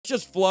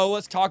just flow.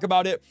 Let's talk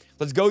about it.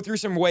 Let's go through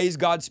some ways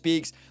God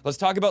speaks. Let's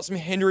talk about some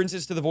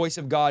hindrances to the voice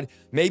of God.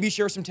 Maybe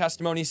share some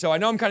testimony. So I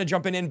know I'm kind of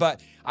jumping in,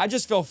 but I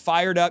just feel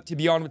fired up to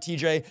be on with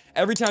TJ.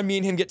 Every time me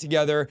and him get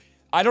together,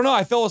 I don't know,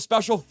 I feel a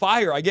special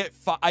fire.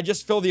 I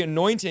just feel the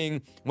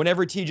anointing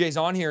whenever TJ's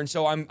on here. And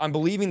so I'm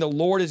believing the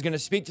Lord is going to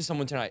speak to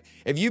someone tonight.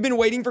 If you've been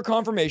waiting for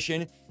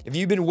confirmation, if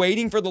you've been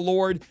waiting for the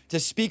Lord to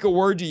speak a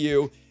word to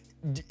you,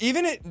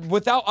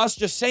 without us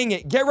just saying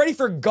it, get ready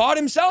for God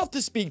himself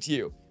to speak to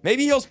you.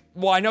 Maybe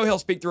I know he'll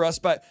speak through us,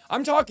 but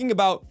I'm talking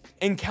about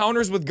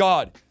encounters with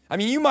God. I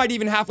mean, you might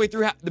even halfway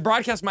through, the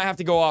broadcast might have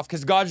to go off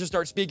because God just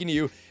starts speaking to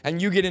you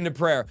and you get into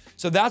prayer.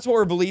 So that's what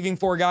we're believing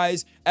for,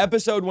 guys.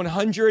 Episode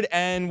 100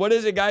 and what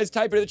is it, guys?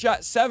 Type it in the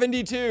chat.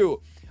 72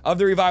 of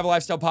the Revival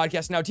Lifestyle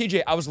Podcast. Now,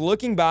 TJ, I was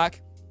looking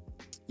back.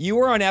 You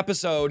were on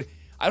episode,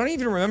 I don't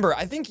even remember.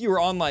 I think you were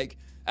on like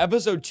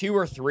episode 2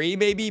 or 3,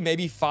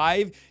 maybe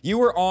 5. You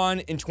were on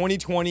in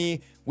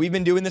 2020. We've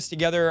been doing this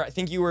together. I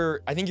think you're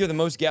the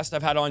most guests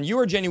I've had on. You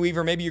or Jenny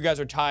Weaver, maybe you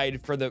guys are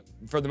tied for the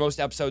most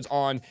episodes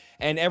on.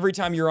 And every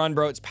time you're on,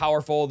 bro, it's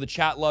powerful. The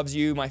chat loves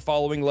you. My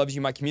following loves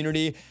you. My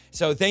community.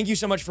 So thank you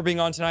so much for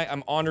being on tonight.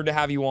 I'm honored to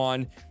have you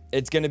on.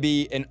 It's going to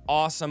be an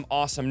awesome,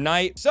 awesome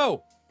night.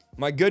 So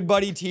my good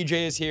buddy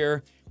TJ is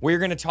here. We're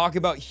going to talk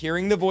about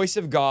hearing the voice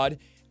of God.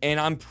 And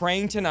I'm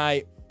praying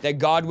tonight that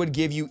God would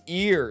give you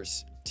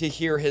ears to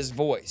hear his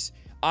voice.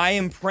 I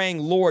am praying,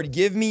 Lord,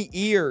 give me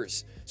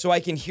ears so I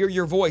can hear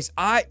your voice.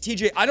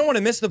 TJ, I don't want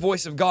to miss the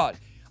voice of God.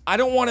 I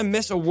don't want to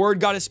miss a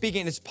word God is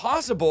speaking. It's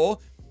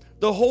possible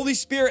the Holy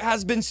Spirit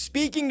has been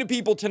speaking to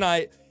people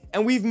tonight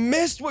and we've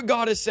missed what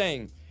God is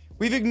saying.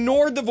 We've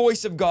ignored the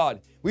voice of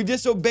God. We've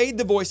disobeyed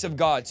the voice of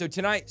God. So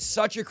tonight,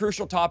 such a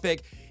crucial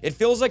topic. It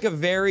feels like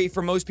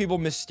for most people,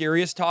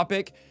 mysterious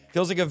topic.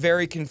 Feels like a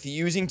very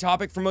confusing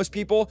topic for most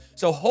people.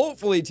 So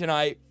hopefully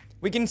tonight,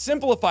 we can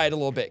simplify it a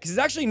little bit because it's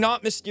actually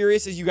not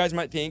mysterious as you guys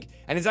might think,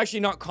 and it's actually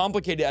not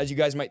complicated as you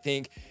guys might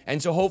think.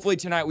 And so hopefully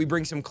tonight we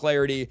bring some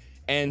clarity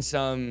and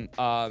some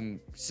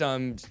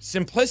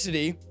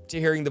simplicity to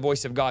hearing the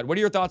voice of God. What are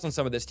your thoughts on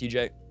some of this,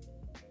 TJ?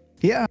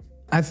 Yeah,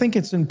 I think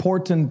it's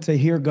important to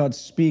hear God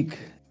speak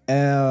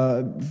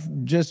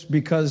just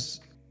because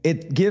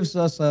it gives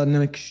us an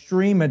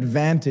extreme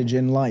advantage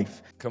in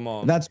life. Come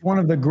on. That's one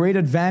of the great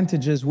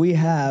advantages we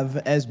have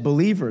as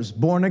believers,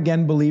 born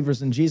again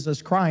believers in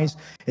Jesus Christ,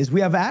 is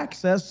we have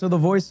access to the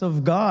voice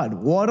of God.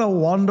 What a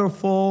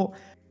wonderful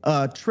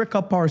trick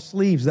up our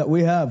sleeves that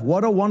we have.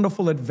 What a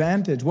wonderful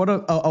advantage. What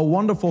a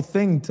wonderful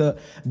thing to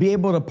be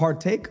able to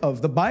partake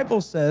of. The Bible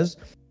says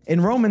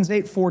in Romans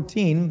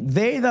 8:14,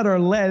 they that are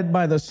led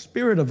by the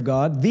Spirit of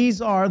God,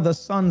 these are the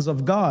sons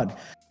of God.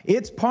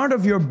 It's part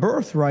of your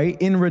birthright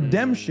in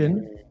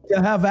redemption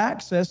to have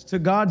access to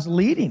God's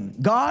leading.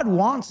 God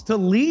wants to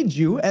lead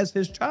you as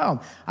his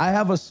child. I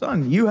have a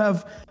son. You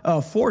have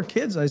 4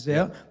 kids,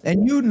 Isaiah,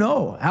 and you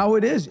know how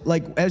it is.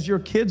 Like as your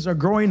kids are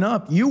growing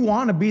up, you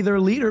want to be their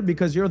leader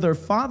because you're their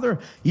father.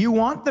 You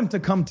want them to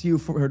come to you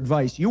for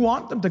advice. You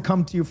want them to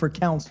come to you for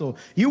counsel.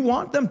 You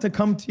want them to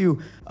come to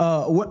you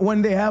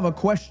when they have a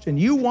question.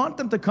 You want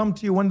them to come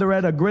to you when they're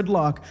at a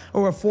gridlock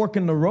or a fork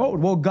in the road.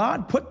 Well,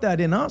 God put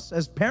that in us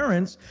as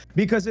parents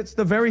because it's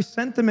the very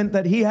sentiment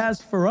that he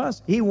has for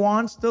us. He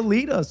wants to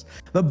lead us.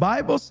 The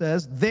Bible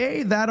says,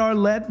 they that are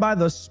led by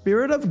the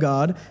Spirit of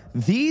God,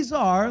 these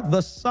are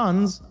the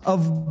sons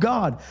of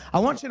God. I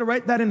want you to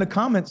write that in the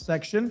comments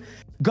section.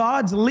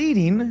 God's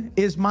leading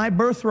is my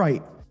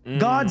birthright.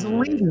 God's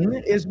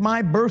leading is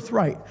my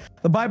birthright.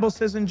 The Bible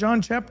says in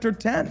John chapter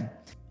 10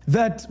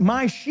 that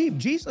my sheep,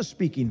 Jesus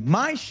speaking,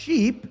 my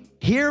sheep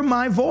hear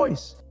my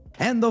voice,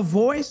 and the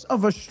voice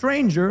of a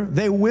stranger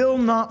they will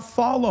not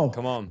follow.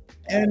 Come on.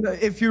 And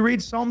if you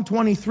read Psalm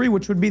 23,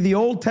 which would be the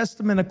Old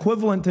Testament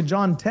equivalent to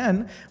John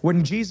 10,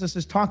 when Jesus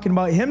is talking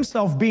about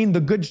himself being the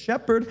good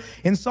shepherd,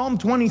 in Psalm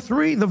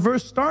 23, the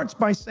verse starts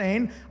by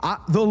saying,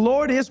 the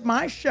Lord is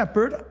my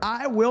shepherd,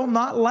 I will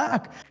not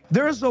lack.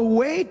 There's a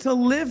way to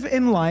live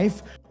in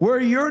life where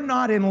you're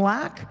not in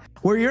lack,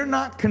 where you're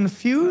not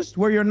confused,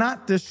 where you're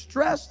not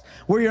distressed,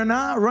 where you're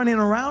not running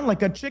around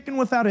like a chicken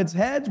without its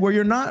head, where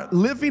you're not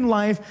living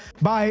life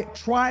by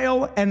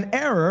trial and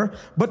error,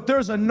 but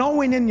there's a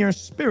knowing in your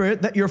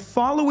spirit that you're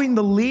following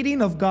the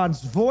leading of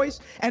God's voice.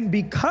 And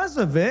because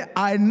of it,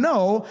 I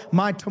know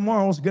my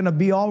tomorrow's gonna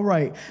be all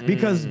right,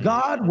 because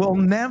God will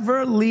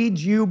never lead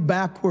you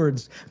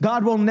backwards.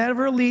 God will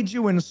never lead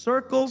you in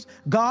circles.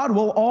 God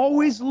will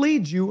always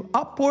lead you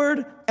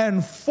upward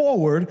and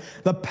forward.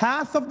 The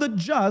path of the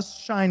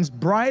just shines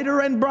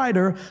brighter and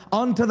brighter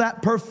unto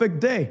that perfect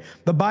day.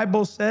 The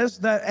Bible says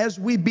that as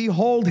we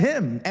behold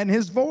him and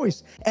his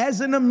voice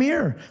as in a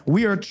mirror,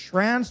 we are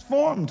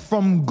transformed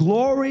from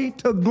glory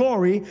to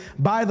glory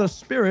by the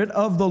Spirit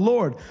of the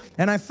Lord.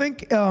 And I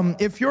think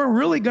if you're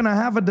really going to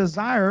have a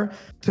desire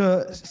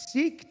to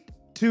seek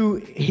to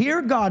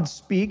hear God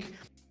speak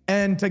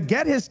and to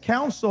get his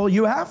counsel,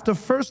 you have to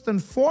first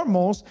and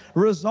foremost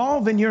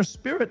resolve in your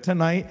spirit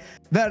tonight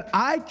that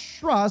I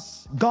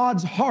trust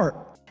God's heart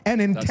and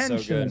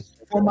intention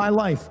for my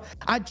life.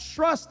 I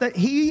trust that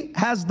he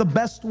has the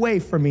best way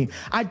for me.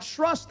 I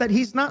trust that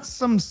he's not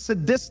some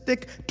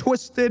sadistic,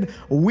 twisted,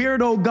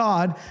 weirdo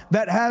God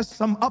that has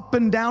some up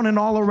and down and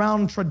all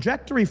around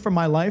trajectory for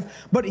my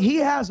life, but he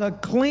has a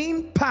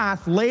clean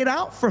path laid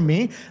out for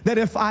me that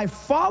if I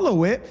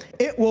follow it,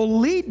 it will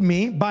lead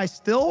me by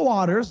still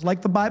waters,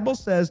 like the Bible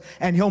says,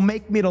 and he'll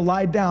make me to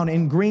lie down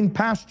in green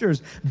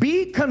pastures.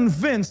 Be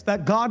convinced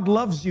that God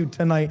loves you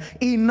tonight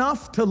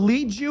enough to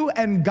lead you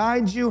and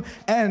guide you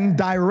and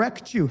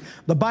direct you.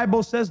 The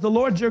Bible says the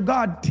Lord your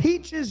God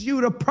teaches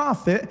you to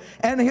profit,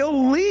 and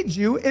he'll lead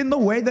you in the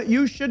way that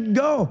you should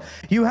go.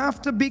 You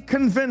have to be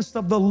convinced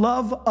of the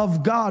love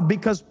of God,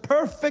 because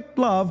perfect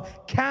love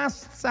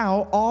casts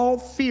out all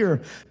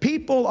fear.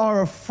 People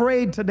are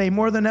afraid today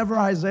more than ever,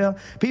 Isaiah.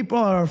 People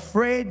are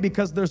afraid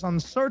because there's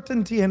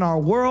uncertainty in our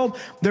world.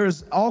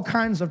 There's all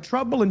kinds of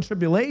trouble and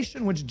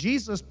tribulation, which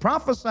Jesus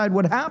prophesied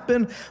would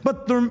happen.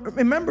 But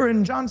remember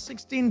in John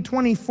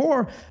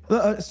 16:24,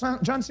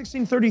 John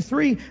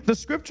 16:33, the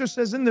scripture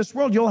says in this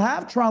world you'll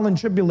have trial and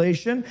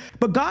tribulation,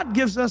 but God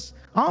gives us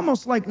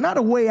almost like not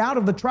a way out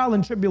of the trial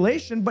and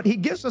tribulation, but he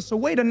gives us a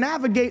way to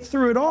navigate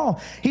through it all.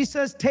 He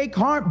says, take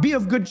heart, be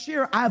of good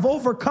cheer. I've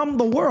overcome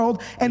the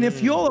world. And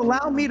if you'll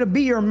allow me to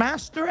be your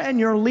master and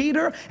your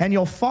leader, and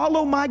you'll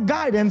follow my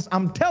guidance,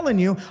 I'm telling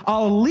you,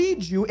 I'll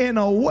lead you in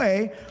a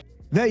way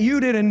that you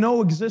didn't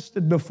know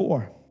existed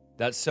before.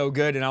 That's so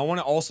good. And I want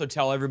to also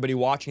tell everybody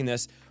watching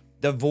this,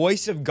 the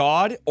voice of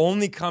God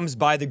only comes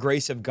by the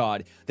grace of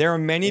God. There are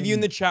many of you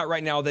in the chat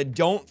right now that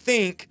don't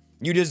think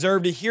you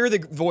deserve to hear the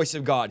voice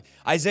of God.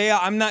 Isaiah,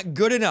 I'm not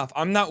good enough.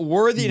 I'm not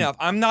worthy enough.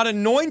 I'm not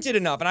anointed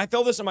enough. And I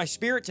feel this in my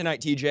spirit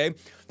tonight, TJ.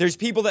 There's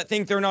people that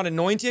think they're not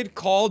anointed,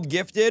 called,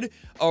 gifted,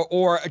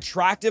 or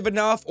attractive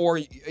enough, or,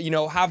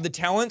 have the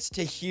talents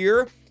to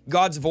hear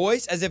God's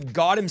voice, as if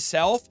God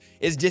himself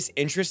is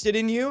disinterested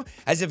in you,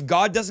 as if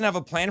God doesn't have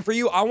a plan for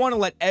you. I want to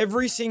let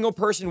every single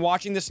person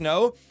watching this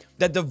know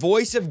that the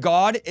voice of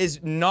God is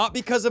not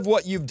because of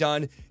what you've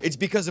done. It's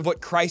because of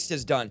what Christ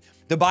has done.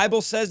 The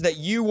Bible says that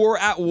you were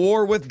at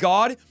war with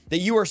God, that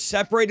you were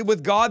separated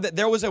with God, that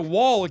there was a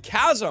wall, a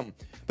chasm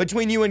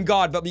between you and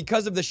God. But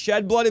because of the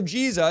shed blood of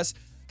Jesus,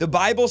 the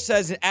Bible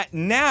says that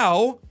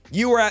now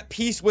you are at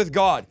peace with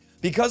God.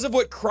 Because of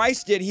what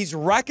Christ did, he's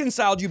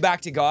reconciled you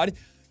back to God.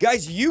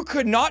 Guys, you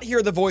could not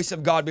hear the voice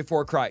of God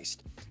before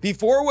Christ.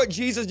 Before what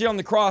Jesus did on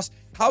the cross,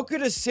 how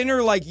could a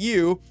sinner like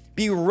you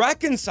be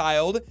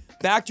reconciled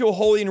back to a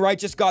holy and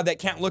righteous God that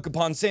can't look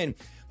upon sin?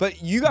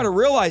 But you got to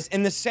realize,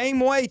 in the same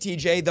way,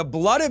 TJ, the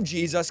blood of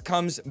Jesus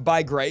comes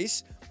by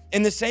grace.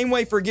 In the same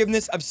way,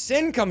 forgiveness of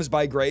sin comes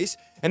by grace.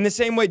 In the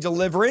same way,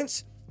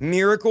 deliverance,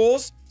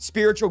 miracles,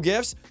 spiritual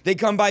gifts, they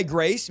come by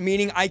grace,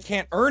 meaning I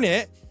can't earn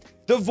it.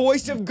 The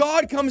voice of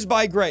God comes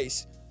by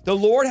grace. The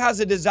Lord has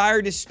a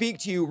desire to speak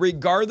to you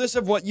regardless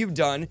of what you've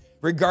done,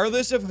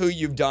 regardless of who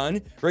you've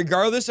done,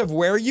 regardless of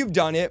where you've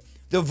done it.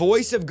 The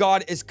voice of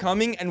God is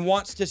coming and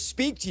wants to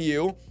speak to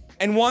you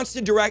and wants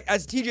to direct,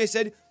 as TJ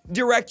said,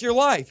 direct your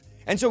life.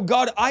 And so,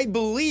 God, I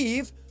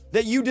believe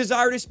that you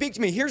desire to speak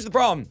to me. Here's the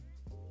problem.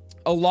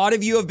 A lot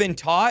of you have been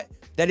taught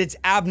that it's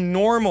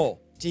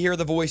abnormal to hear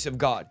the voice of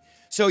God.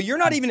 So you're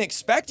not even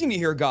expecting to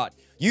hear God.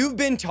 You've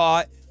been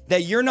taught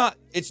that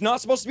it's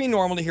not supposed to be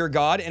normal to hear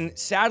God. And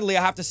sadly,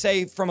 I have to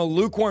say, from a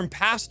lukewarm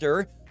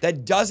pastor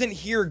that doesn't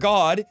hear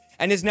God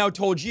and has now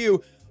told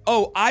you,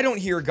 oh, I don't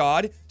hear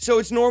God, so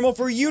it's normal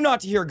for you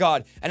not to hear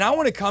God. And I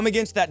want to come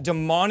against that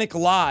demonic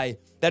lie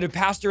that a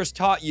pastor has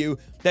taught you,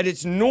 that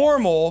it's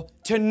normal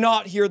to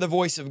not hear the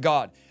voice of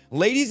God.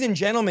 Ladies and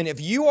gentlemen, if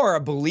you are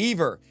a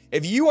believer,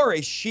 if you are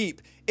a sheep,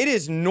 it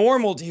is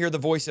normal to hear the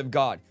voice of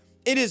God.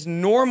 It is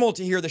normal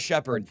to hear the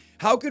shepherd.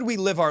 How could we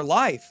live our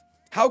life?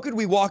 How could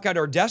we walk out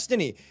our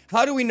destiny?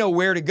 How do we know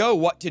where to go,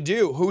 what to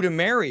do, who to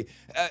marry,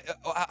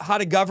 how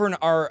to govern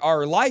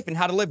our life and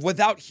how to live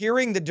without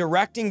hearing the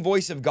directing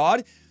voice of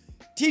God?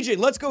 TJ,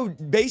 let's go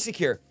basic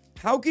here.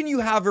 How can you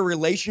have a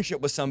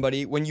relationship with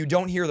somebody when you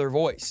don't hear their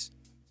voice?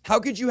 How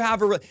could you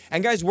have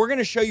and guys, we're going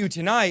to show you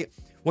tonight,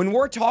 when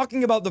we're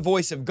talking about the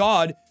voice of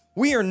God,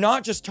 we are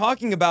not just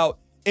talking about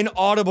an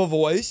audible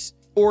voice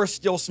or a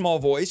still small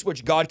voice,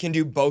 which God can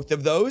do both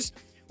of those.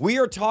 We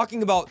are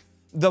talking about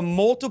the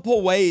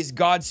multiple ways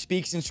God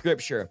speaks in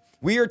scripture.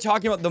 We are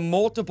talking about the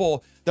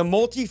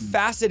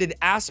multifaceted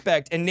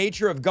aspect and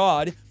nature of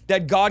God,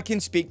 that God can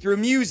speak through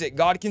music.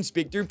 God can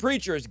speak through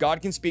preachers.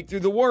 God can speak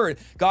through the word.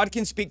 God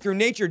can speak through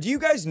nature. Do you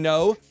guys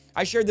know,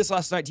 I shared this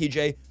last night,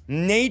 TJ,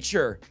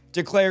 nature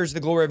declares the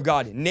glory of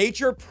God.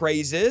 Nature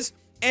praises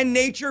and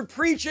nature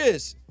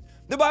preaches.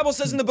 The Bible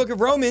says in the book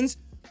of Romans,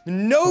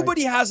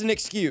 nobody has an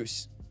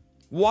excuse.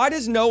 Why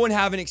does no one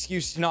have an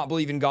excuse to not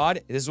believe in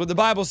God? This is what the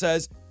Bible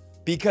says.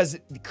 Because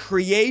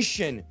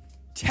creation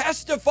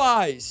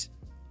testifies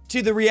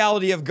to the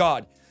reality of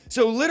God.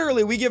 So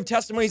literally, we give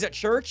testimonies at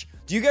church.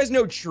 Do you guys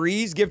know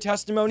trees give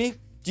testimony?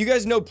 Do you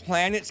guys know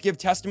planets give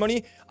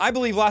testimony? I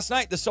believe last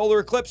night the solar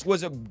eclipse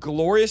was a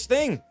glorious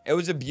thing. It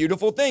was a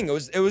beautiful thing.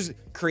 It was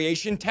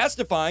creation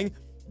testifying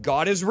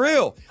God is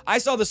real. I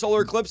saw the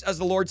solar eclipse as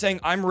the Lord saying,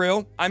 I'm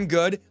real, I'm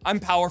good, I'm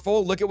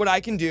powerful, look at what I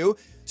can do.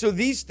 So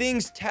these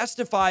things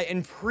testify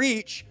and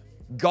preach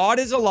God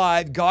is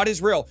alive, God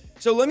is real.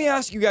 So let me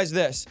ask you guys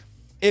this.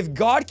 If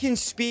God can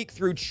speak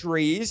through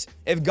trees,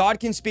 if God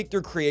can speak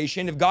through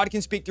creation, if God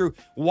can speak through,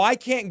 why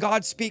can't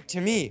God speak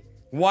to me?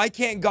 Why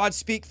can't God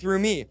speak through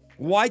me?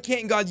 Why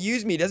can't God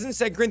use me? Doesn't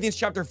 2 Corinthians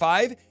chapter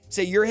 5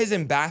 say you're his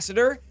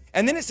ambassador?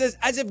 And then it says,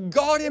 as if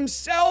God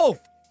himself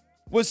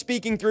was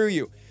speaking through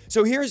you.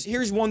 So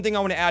here's one thing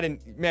I want to add, and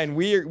man,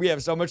 we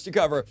have so much to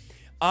cover.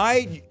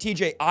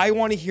 TJ, I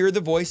want to hear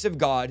the voice of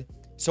God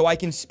so I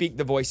can speak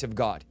the voice of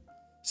God.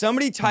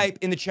 Somebody type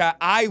in the chat,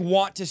 I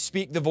want to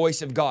speak the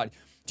voice of God.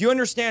 Do you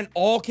understand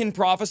all can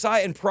prophesy,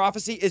 and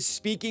prophecy is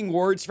speaking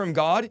words from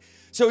God?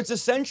 So it's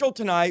essential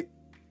tonight.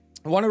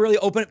 I want to really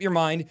open up your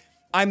mind.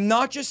 I'm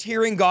not just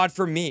hearing God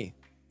for me.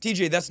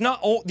 TJ, that's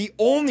not the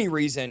only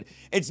reason.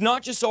 It's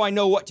not just so I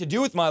know what to do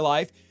with my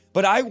life,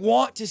 but I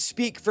want to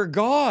speak for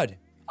God.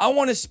 I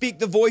want to speak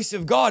the voice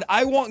of God.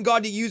 I want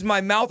God to use my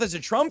mouth as a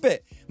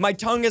trumpet, my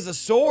tongue as a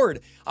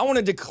sword. I want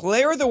to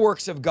declare the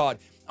works of God.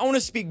 I want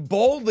to speak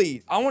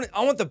boldly. I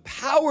want the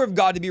power of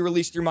God to be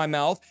released through my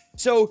mouth.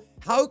 So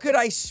how could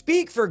I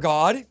speak for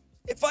God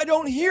if I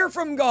don't hear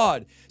from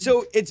God?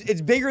 So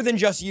it's bigger than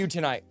just you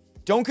tonight.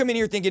 Don't come in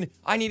here thinking,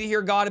 I need to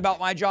hear God about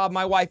my job,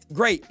 my wife.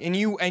 Great, and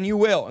you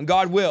will, and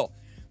God will.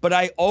 But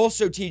I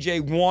also,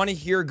 TJ, want to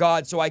hear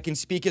God so I can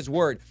speak his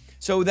word,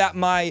 so that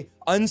my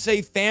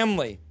unsafe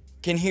family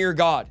can hear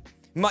God.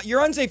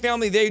 Your unsafe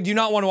family, they do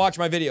not want to watch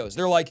my videos.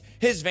 They're like,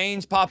 his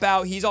veins pop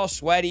out, he's all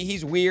sweaty,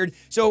 he's weird.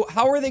 So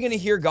how are they going to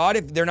hear God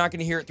if they're not going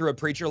to hear it through a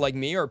preacher like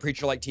me or a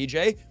preacher like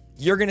TJ?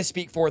 You're going to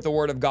speak forth the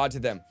word of God to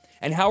them.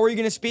 And how are you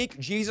going to speak?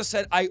 Jesus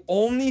said, I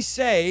only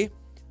say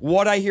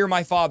what I hear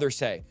my Father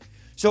say.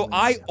 So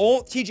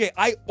TJ,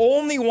 I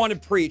only want to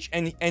preach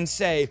and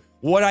say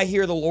what I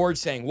hear the Lord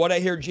saying, what I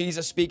hear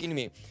Jesus speaking to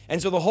me.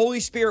 And so the Holy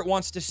Spirit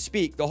wants to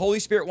speak. The Holy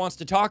Spirit wants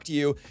to talk to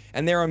you.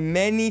 And there are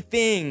many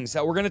things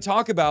that we're going to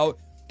talk about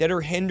that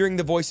are hindering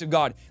the voice of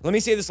God. Let me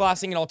say this last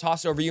thing and I'll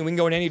toss it over to you and we can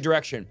go in any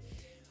direction.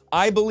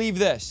 I believe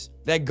this,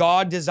 that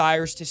God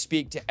desires to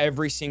speak to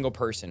every single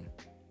person.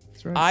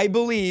 That's right. I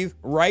believe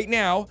right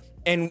now,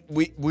 and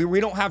we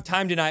don't have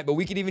time tonight, but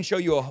we could even show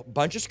you a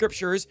bunch of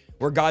scriptures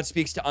where God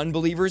speaks to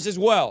unbelievers as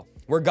well,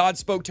 where God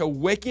spoke to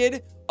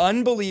wicked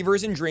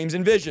unbelievers in dreams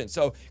and visions.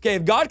 So, okay,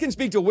 if God can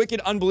speak to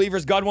wicked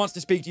unbelievers, God wants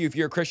to speak to you if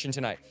you're a Christian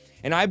tonight.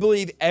 And I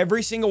believe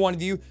every single one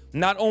of you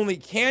not only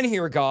can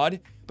hear God,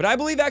 but I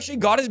believe actually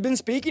God has been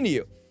speaking to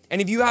you.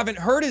 And if you haven't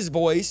heard his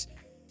voice,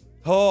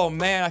 oh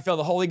man, I feel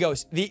the Holy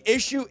Ghost. The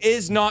issue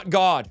is not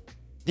God.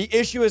 The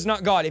issue is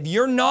not God. If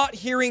you're not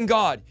hearing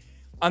God,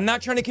 I'm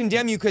not trying to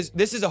condemn you because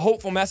this is a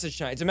hopeful message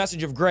tonight. It's a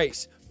message of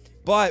grace.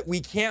 But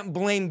we can't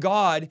blame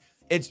God.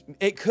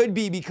 It could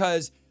be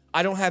because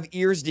I don't have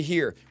ears to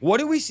hear. What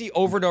do we see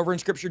over and over in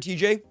Scripture,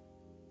 TJ?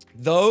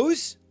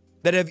 Those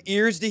that have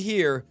ears to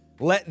hear,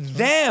 let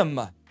them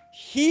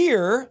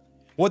hear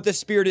what the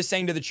Spirit is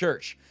saying to the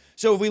church.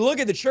 So if we look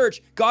at the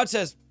church, God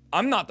says,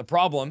 I'm not the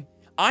problem.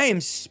 I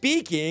am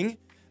speaking,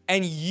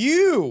 and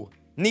you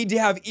need to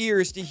have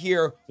ears to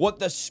hear what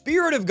the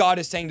Spirit of God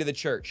is saying to the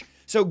church.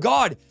 So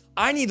God,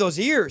 I need those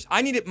ears.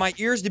 I need my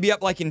ears to be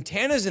up like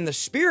antennas in the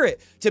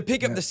Spirit to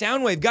pick up the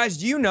sound wave. Guys,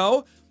 do you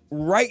know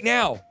right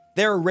now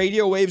there are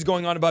radio waves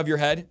going on above your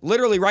head?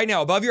 Literally right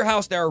now, above your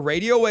house, there are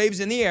radio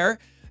waves in the air.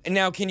 And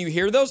now, can you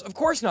hear those? Of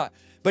course not.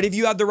 But if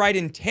you have the right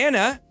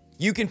antenna,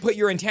 you can put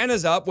your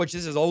antennas up, which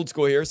this is old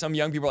school here. Some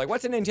young people are like,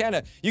 what's an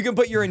antenna? You can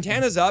put your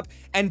antennas up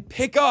and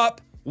pick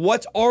up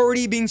what's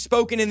already being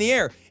spoken in the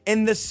air.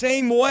 In the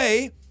same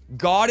way,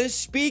 God is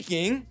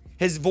speaking.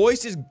 His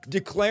voice is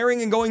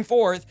declaring and going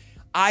forth.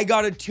 I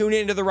got to tune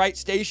into the right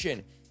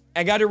station.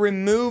 I got to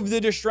remove the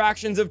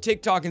distractions of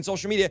TikTok and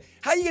social media.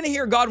 How are you going to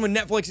hear God when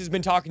Netflix has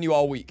been talking to you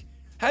all week?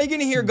 How are you going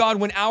to hear God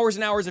when hours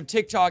and hours of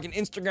TikTok and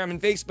Instagram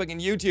and Facebook and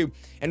YouTube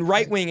and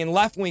right wing and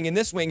left wing and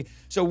this wing?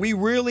 So we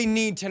really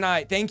need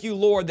tonight, thank you,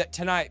 Lord, that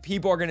tonight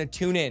people are going to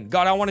tune in.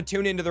 God, I want to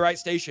tune into the right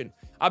station.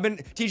 I've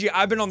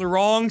been on the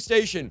wrong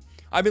station.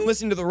 I've been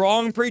listening to the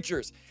wrong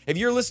preachers. If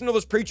you're listening to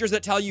those preachers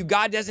that tell you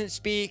God doesn't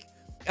speak,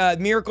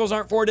 miracles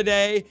aren't for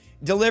today,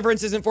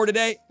 deliverance isn't for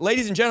today,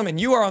 ladies and gentlemen,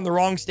 you are on the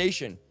wrong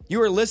station.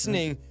 You are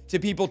listening to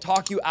people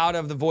talk you out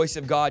of the voice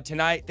of God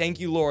tonight. Thank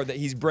you, Lord, that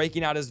he's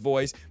breaking out his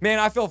voice. Man,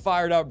 I feel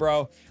fired up,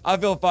 bro. I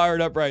feel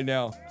fired up right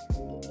now.